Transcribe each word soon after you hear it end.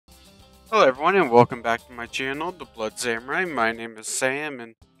Hello everyone and welcome back to my channel, The Blood Samurai. My name is Sam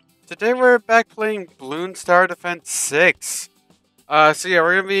and today we're back playing Bloons Tower Defense 6. So yeah,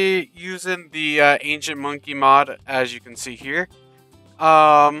 we're going to be using the Ancient Monkey mod as you can see here.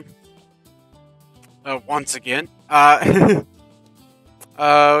 Once again. Grab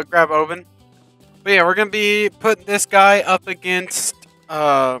Oben. But yeah, we're going to be putting this guy up against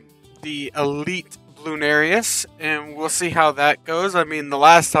the Elite Bloonarius, and we'll see how that goes. I mean, the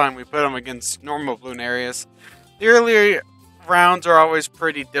last time we put him against normal Bloonarius, the earlier rounds are always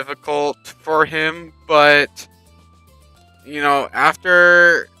pretty difficult for him, but you know,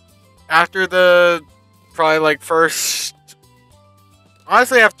 after the probably like first,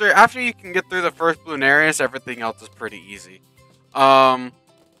 honestly, after you can get through the first Bloonarius, everything else is pretty easy. Um,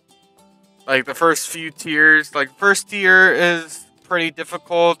 like the first few tiers, like first tier is pretty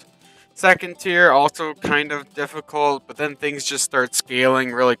difficult. Second tier also kind of difficult, but then things just start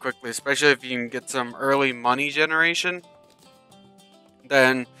scaling really quickly, especially if you can get some early money generation.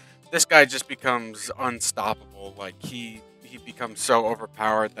 Then this guy just becomes unstoppable. Like he becomes so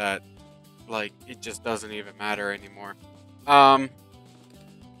overpowered that like it just doesn't even matter anymore. Um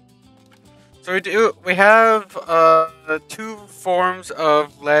we have two forms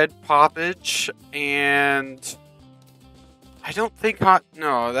of lead poppage, and I don't think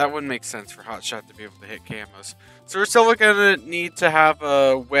no, that wouldn't make sense for Hot Shot to be able to hit camos. So we're still gonna need to have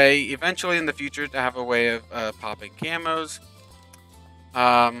a way eventually in the future to have a way of popping camos.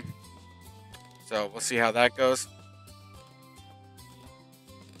 So we'll see how that goes.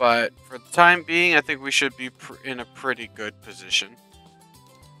 But for the time being, I think we should be in a pretty good position.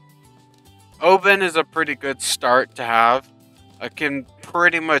 Oben is a pretty good start to have. I can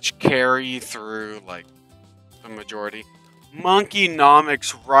pretty much carry through like the majority.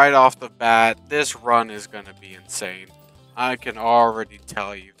 Monkeynomics right off the bat. This run is going to be insane. I can already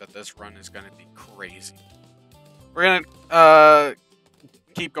tell you that this run is going to be crazy. We're going to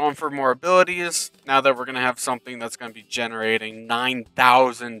keep going for more abilities. Now that we're going to have something that's going to be generating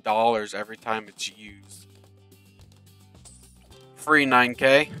 $9,000 every time it's used. Free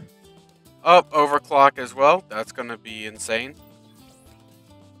 9K. Up overclock as well. That's going to be insane.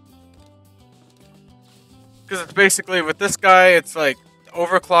 Because it's basically, with this guy, it's like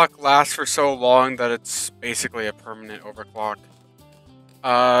overclock lasts for so long that it's basically a permanent overclock.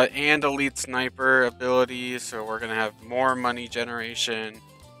 And elite sniper ability, so we're gonna have more money generation.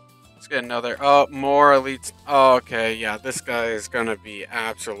 Let's get another. Oh, more elite. Oh, okay, yeah, this guy is gonna be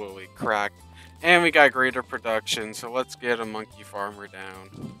absolutely cracked. And we got greater production, so let's get a monkey farmer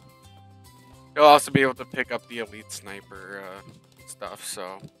down. He'll also be able to pick up the elite sniper stuff,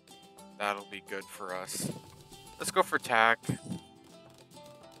 so that'll be good for us. Let's go for tack.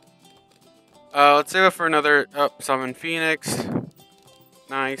 Let's save it for another. Oh, summon Phoenix.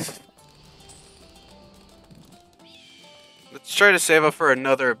 Nice. Let's try to save up for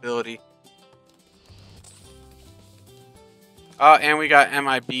another ability. And we got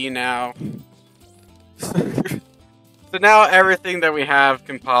MIB now. So now everything that we have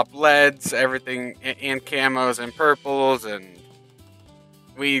can pop leads, everything, and camos and purples, and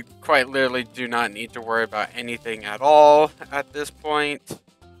we quite literally do not need to worry about anything at all at this point.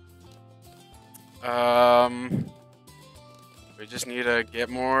 We just need to get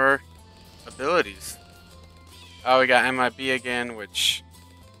more abilities. Oh, we got MIB again, which,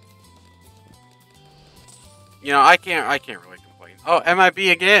 you know, I can't really complain. Oh,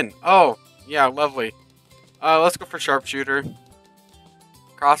 MIB again. Oh, yeah, lovely. Let's go for sharpshooter.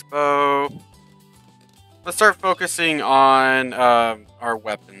 Crossbow. Let's start focusing on our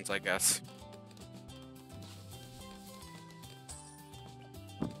weapons, I guess.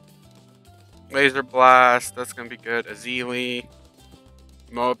 Laser blast, that's gonna be good. Azili.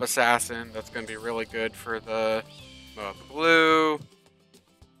 Moab assassin, that's gonna be really good for the Moab blue.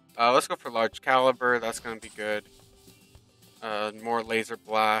 Let's go for large caliber, that's gonna be good. More laser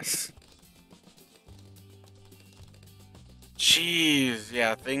blasts. Jeez,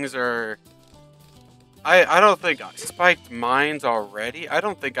 yeah, things are... I don't think spiked mines already. I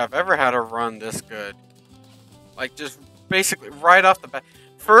don't think I've ever had a run this good. Like, just basically right off the bat.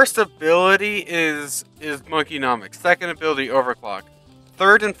 First ability is Monkeynomics. Second ability, Overclock.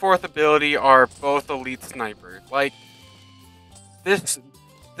 Third and fourth ability are both elite sniper. Like, this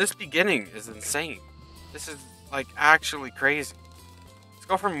beginning is insane. This is, like, actually crazy. Let's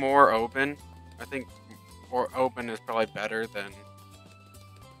go for more open. I think more open is probably better than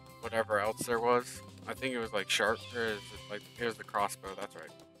whatever else there was. I think it was like sharp, or is it like, here's the crossbow, that's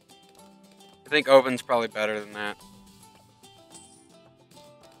right. I think open's probably better than that.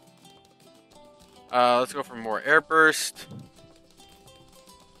 Let's go for more air burst.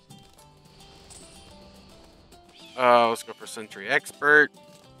 Let's go for Sentry Expert.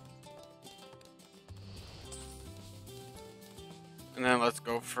 And then let's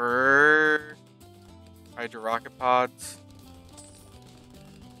go for Hydro Rocket Pods.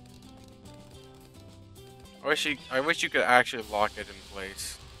 I wish you could actually lock it in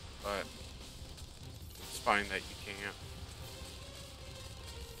place, but it's fine that you can't.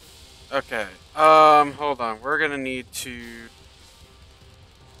 Okay. Hold on. We're gonna need to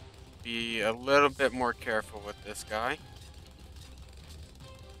be a little bit more careful with this guy.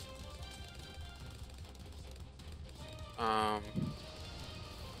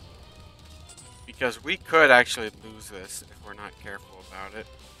 Because we could actually lose this if we're not careful about it.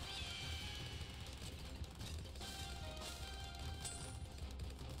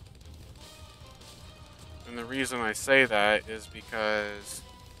 And the reason I say that is because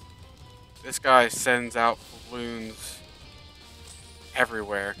this guy sends out balloons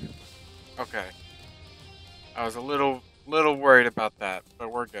everywhere. Okay. I was a little worried about that,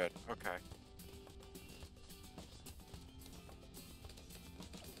 but we're good. Okay.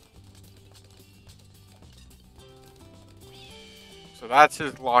 So that's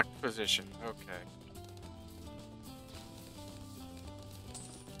his locked position. Okay.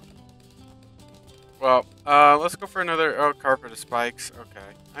 Well, let's go for another carpet of spikes. Okay.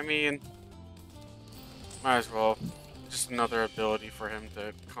 I mean, might as well. Just another ability for him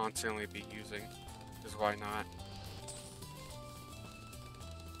to constantly be using. Because why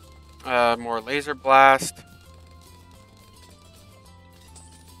not? More laser blast.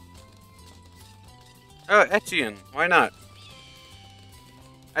 Oh, Etienne. Why not?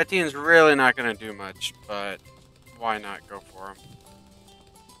 Etienne's really not going to do much, but why not go for him?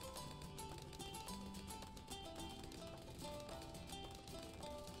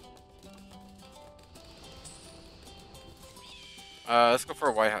 Let's go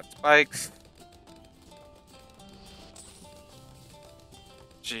for white hot spikes.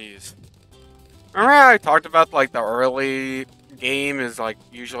 Jeez. Remember how I talked about like the early game is like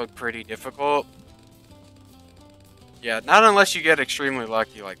usually pretty difficult? Yeah, not unless you get extremely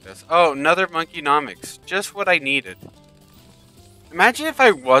lucky like this. Oh, another Monkeynomics. Just what I needed. Imagine if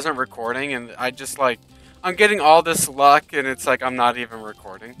I wasn't recording and I just like, I'm getting all this luck and it's like I'm not even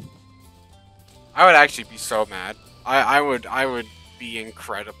recording. I would actually be so mad. I would be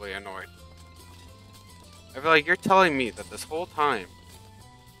incredibly annoyed. I'd be like, you're telling me that this whole time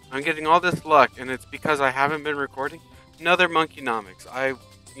I'm getting all this luck and it's because I haven't been recording? Another Monkeynomics.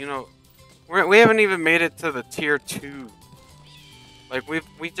 You know, we haven't even made it to the tier 2. Like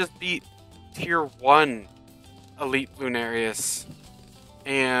we just beat tier 1 Elite Bloonarius,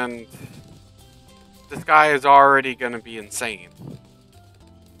 and this guy is already gonna be insane.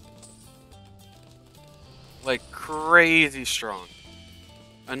 Like crazy strong.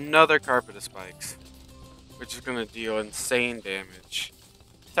 Another carpet of spikes, which is gonna deal insane damage.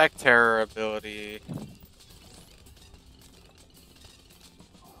 Tech Terror ability.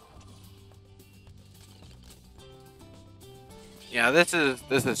 Yeah, this is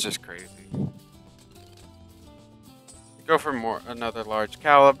just crazy. Go for another large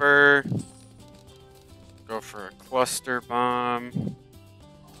caliber. Go for a cluster bomb.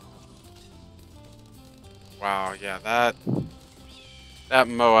 Wow, yeah, that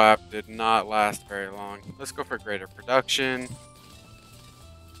Moab did not last very long. Let's go for greater production.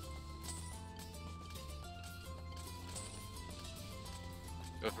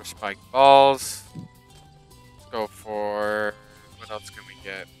 Go for spiked balls. Let's go for... what else can we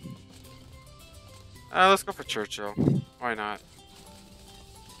get? Let's go for Churchill. Why not?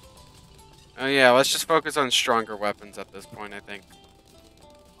 Oh yeah, let's just focus on stronger weapons at this point, I think.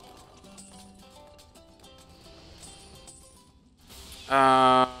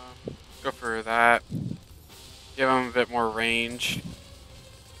 Go for that. Give him a bit more range.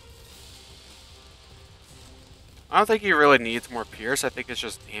 I don't think he really needs more Pierce. I think it's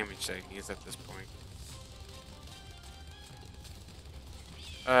just damage that he needs at this point.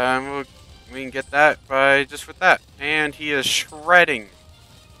 We can get that by just with that. And he is shredding.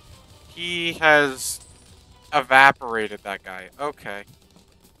 He has evaporated that guy. Okay.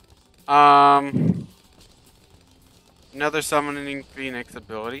 Another summoning Phoenix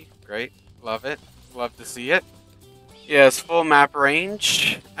ability. Great. Love it. Love to see it. He has full map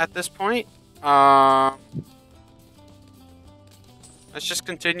range at this point. Let's just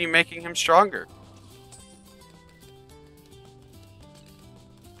continue making him stronger.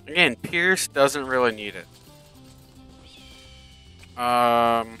 Again, Pierce doesn't really need it.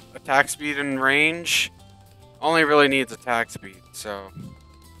 Attack speed and range only really needs attack speed, so...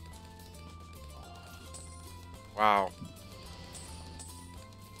 Wow.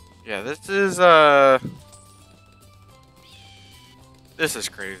 Yeah, this is, This is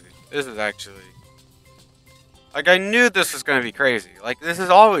crazy. This is actually... Like, I knew this was gonna be crazy. Like, this is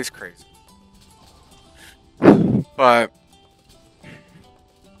always crazy. But...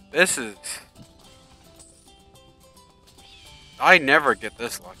 This is... I never get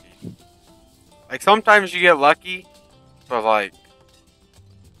this lucky. Like, sometimes you get lucky, but like...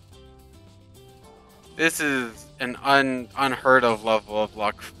 This is an unheard of level of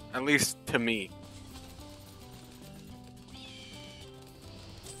luck, at least to me.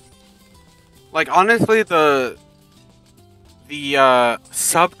 Like, honestly, the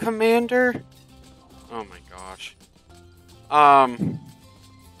sub commander. Oh my gosh. But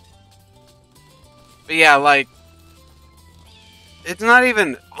yeah, like, it's not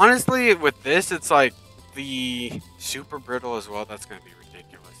even honestly with this. It's like the super brittle as well. That's gonna be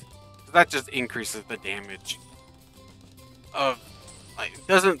ridiculous. That just increases the damage of like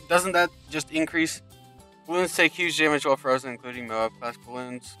doesn't that just increase? Balloons take huge damage while frozen, including Moab class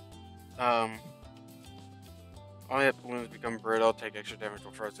balloons. All hit balloons become brittle, take extra damage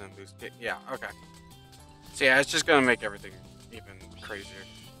while frozen, and lose. Yeah, okay. So yeah, it's just gonna make everything even crazier.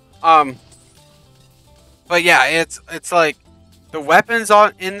 But yeah, it's like the weapons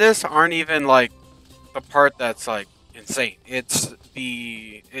in this aren't even like the part that's like insane. It's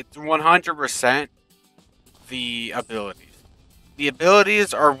 100% the abilities. The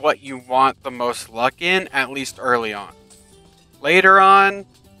abilities are what you want the most luck in, at least early on. Later on,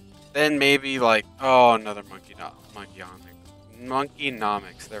 then maybe like, oh, another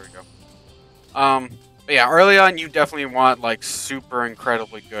monkeynomics. There we go. But yeah, early on you definitely want like super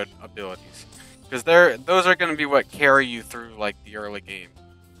incredibly good abilities, because those are going to be what carry you through like the early game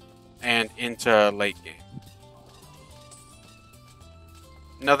and into late game.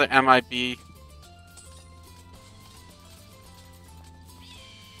 Another MIB.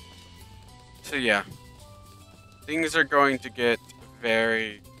 So yeah, things are going to get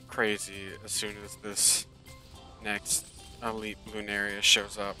very crazy as soon as this next elite balloon area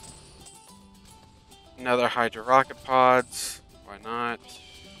shows up. Another Hydra rocket pods. Why not?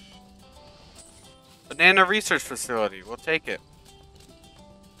 Banana research facility. We'll take it.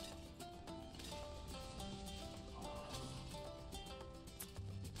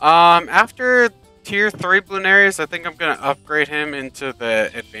 After tier 3 balloon areas, I think I'm gonna upgrade him into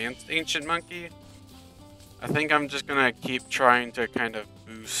the advanced ancient monkey. I think I'm just gonna keep trying to kind of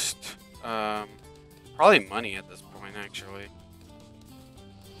boost, probably money at this point, actually.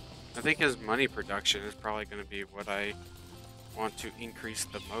 I think his money production is probably gonna be what I want to increase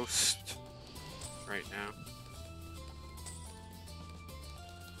the most right now.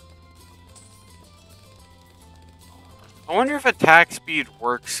 I wonder if attack speed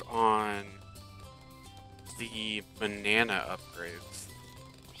works on the banana upgrades.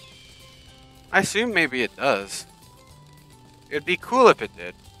 I assume maybe it does. It'd be cool if it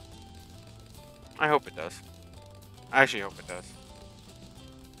did. I hope it does. I actually hope it does.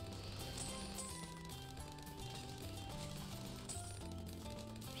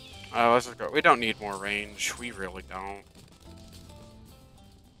 Let's just go. We don't need more range. We really don't.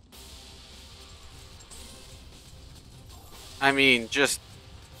 I mean, just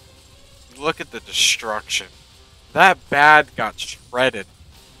look at the destruction. That bad got shredded.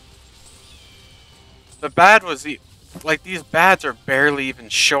 The bad was like, these bads are barely even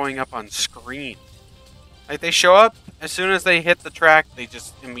showing up on screen. Like, they show up, as soon as they hit the track, they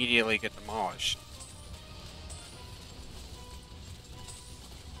just immediately get demolished.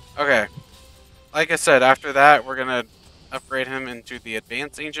 Okay. Like I said, after that, we're gonna upgrade him into the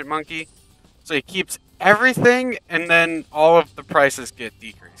advanced ancient monkey. So he keeps everything, and then all of the prices get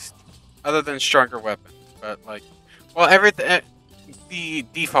decreased. Other than stronger weapons. But, like, well, everything, the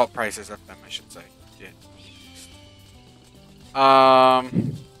default prices of them, I should say, get decreased.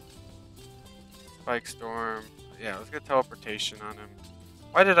 Spike Storm. Yeah, let's get teleportation on him.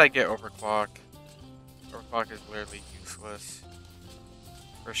 Why did I get overclock? Overclock is literally useless.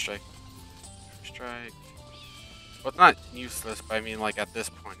 First strike. First strike. Well, it's not useless, but I mean, like, at this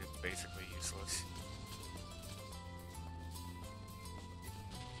point, it's basically useless.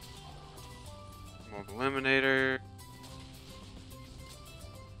 Mold Eliminator.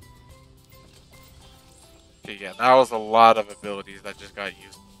 Okay, yeah, that was a lot of abilities that just got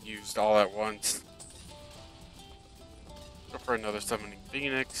used all at once. Go for another Summoning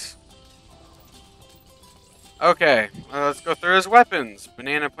Phoenix. Okay, let's go through his weapons.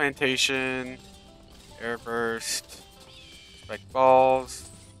 Banana Plantation, Air Burst, Spike Balls.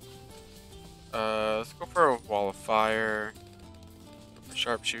 Let's go for a Wall of Fire. Go for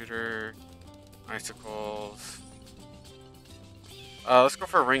Sharpshooter, Icicles. Let's go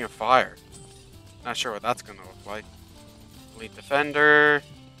for a Ring of Fire. Not sure what that's gonna look like. Elite Defender,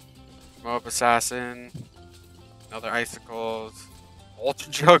 Mob Assassin, another Icicles,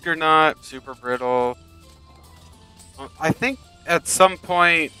 Ultra Juggernaut, Super Brittle. I think at some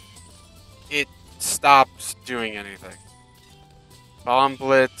point it stops doing anything. Bomb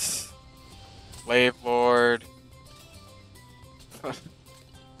Blitz, Slave Lord,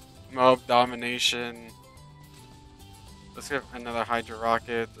 Mob Domination. Let's get another Hydra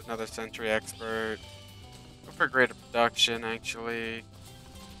Rocket, another Sentry Expert. Go for Greater Production, actually.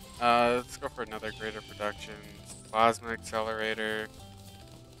 Let's go for another Greater Production. Plasma Accelerator.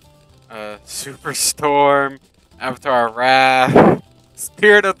 Super Storm. Avatar Wrath.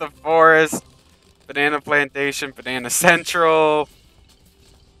 Spirit of the Forest. Banana Plantation. Banana Central.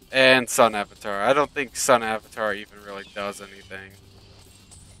 And Sun Avatar. I don't think Sun Avatar even really does anything.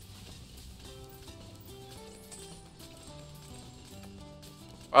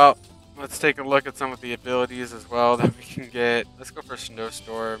 Well, let's take a look at some of the abilities as well that we can get. Let's go for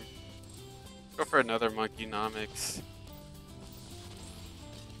Snowstorm. Let's go for another Monkeynomics.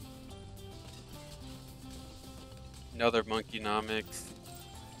 Another Monkeynomics.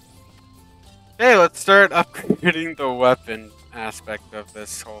 Okay, let's start upgrading the weapon aspect of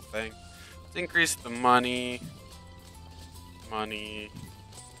this whole thing. Let's increase the money.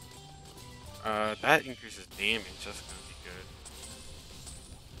 That increases damage. That's gonna be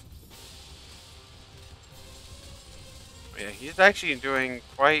good. Yeah, he's actually doing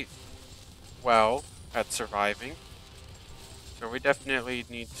quite well at surviving. So we definitely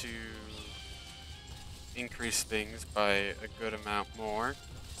need to increase things by a good amount more.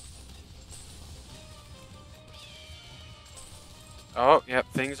 Oh, yep,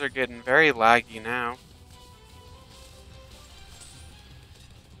 things are getting very laggy now.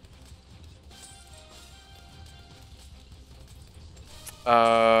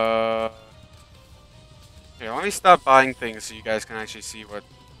 Okay, let me stop buying things so you guys can actually see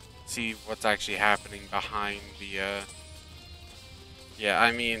what's actually happening behind the yeah,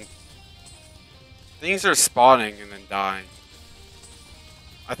 I mean, things are spawning and then dying.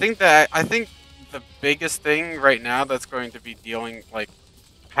 I think the biggest thing right now that's going to be dealing, like,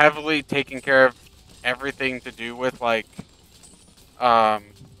 heavily taking care of everything to do with, like,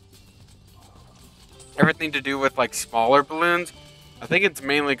 everything to do with, like, smaller balloons, I think it's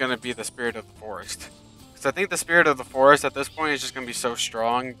mainly going to be the Spirit of the Forest. Because I think the Spirit of the Forest at this point is just going to be so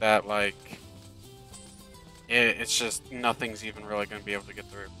strong that, like, it's just nothing's even really going to be able to get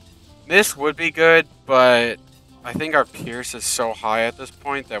through. This would be good, but I think our Pierce is so high at this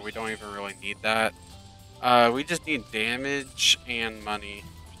point that we don't even really need that. We just need damage and money.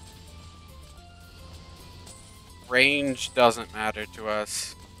 Range doesn't matter to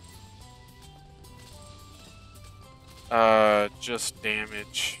us. Just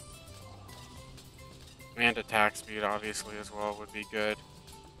damage. And attack speed, obviously, as well, would be good.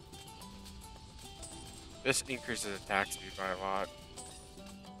 This increases attack speed by a lot.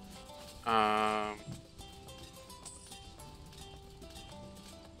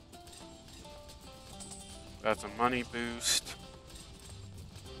 That's a money boost.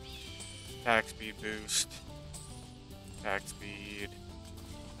 Attack speed boost. Attack speed.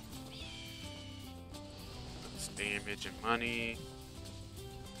 That's damage and money.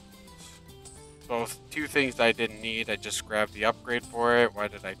 Both two things I didn't need. I just grabbed the upgrade for it. Why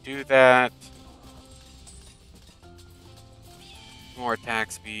did I do that? More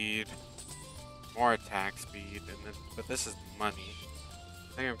attack speed. More attack speed. And then, but this is money.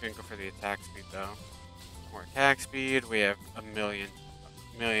 I think I'm gonna go for the attack speed though. More attack speed. We have $1.5 million.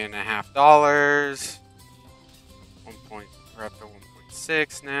 We're up to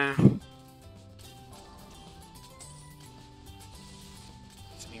 1.6 now.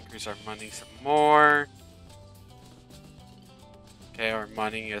 Let's increase our money some more. Okay, our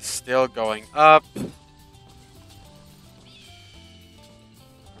money is still going up. Our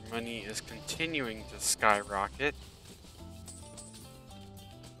money is continuing to skyrocket.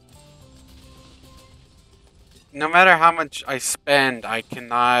 No matter how much I spend, I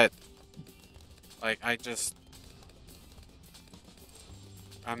cannot, like,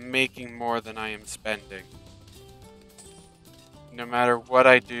 I'm making more than I am spending. No matter what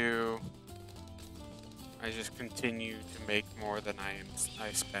I do, I just continue to make more than I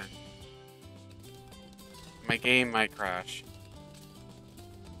spend. My game might crash.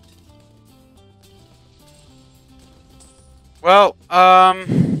 Well,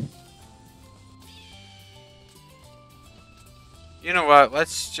 you know what?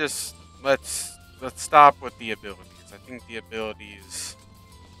 Let's stop with the abilities. I think the abilities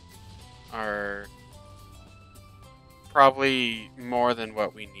are probably more than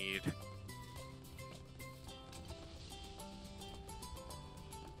what we need.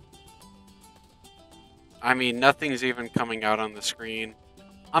 I mean, nothing's even coming out on the screen.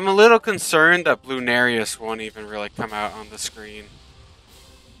 I'm a little concerned that Bloonarius won't even really come out on the screen.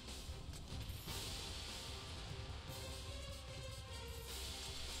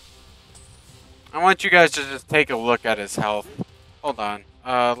 I want you guys to just take a look at his health. Hold on.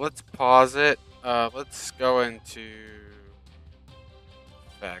 Let's pause it. Let's go into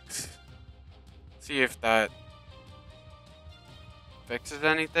effects. See if that fixes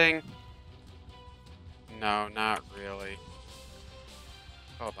anything. No, not really.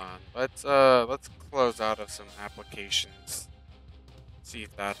 Hold on. Let's close out of some applications. See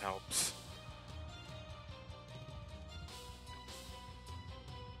if that helps.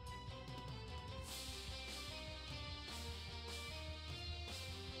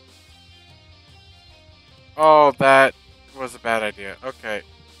 Oh, that was a bad idea. Okay.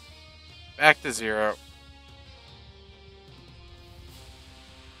 Back to 0.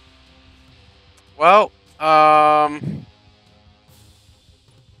 Well,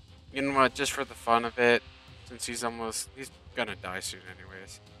 you know what, just for the fun of it, since he's gonna die soon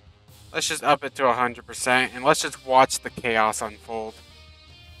anyways. Let's just up it to 100% and let's just watch the chaos unfold.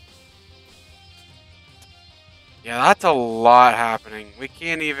 Yeah, that's a lot happening. We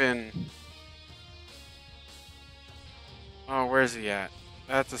can't even... Oh, where's he at?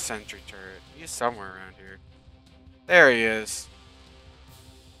 That's a sentry turret. He's somewhere around here. There he is.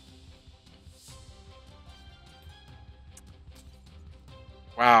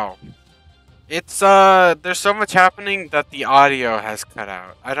 Wow. It's, there's so much happening that the audio has cut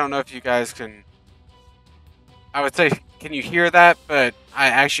out. I don't know if you guys can... I would say, can you hear that? But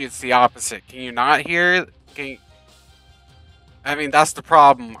actually, it's the opposite. Can you not hear? I mean, that's the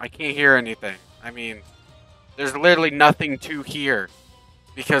problem. I can't hear anything. I mean, there's literally nothing to hear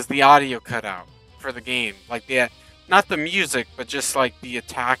because the audio cut out for the game. Like, not the music, but just like the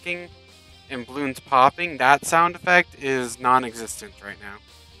attacking and balloons popping. That sound effect is non-existent right now.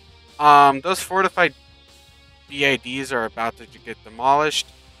 Those fortified BADs are about to get demolished.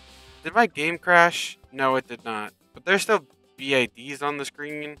 Did my game crash? No, it did not. But there's still BADs on the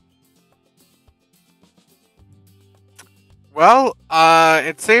screen. Well,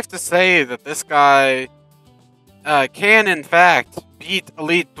 it's safe to say that this guy can, in fact, beat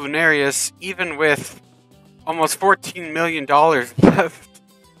Elite Bloonarius even with almost $14 million left.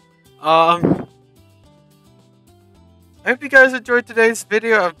 I hope you guys enjoyed today's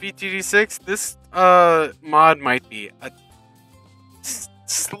video of BTD6. This mod might be a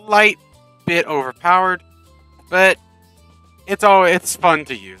slight bit overpowered, but it's fun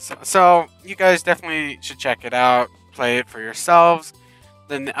to use. So you guys definitely should check it out. Play it for yourselves.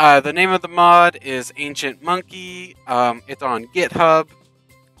 The name of the mod is Ancient Monkey. It's on GitHub.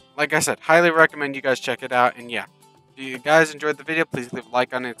 Like I said, highly recommend you guys check it out. And yeah, if you guys enjoyed the video, please leave a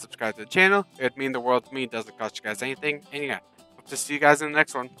like on it and subscribe to the channel. It would mean the world to me. It doesn't cost you guys anything. And yeah, hope to see you guys in the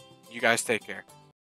next one. You guys take care.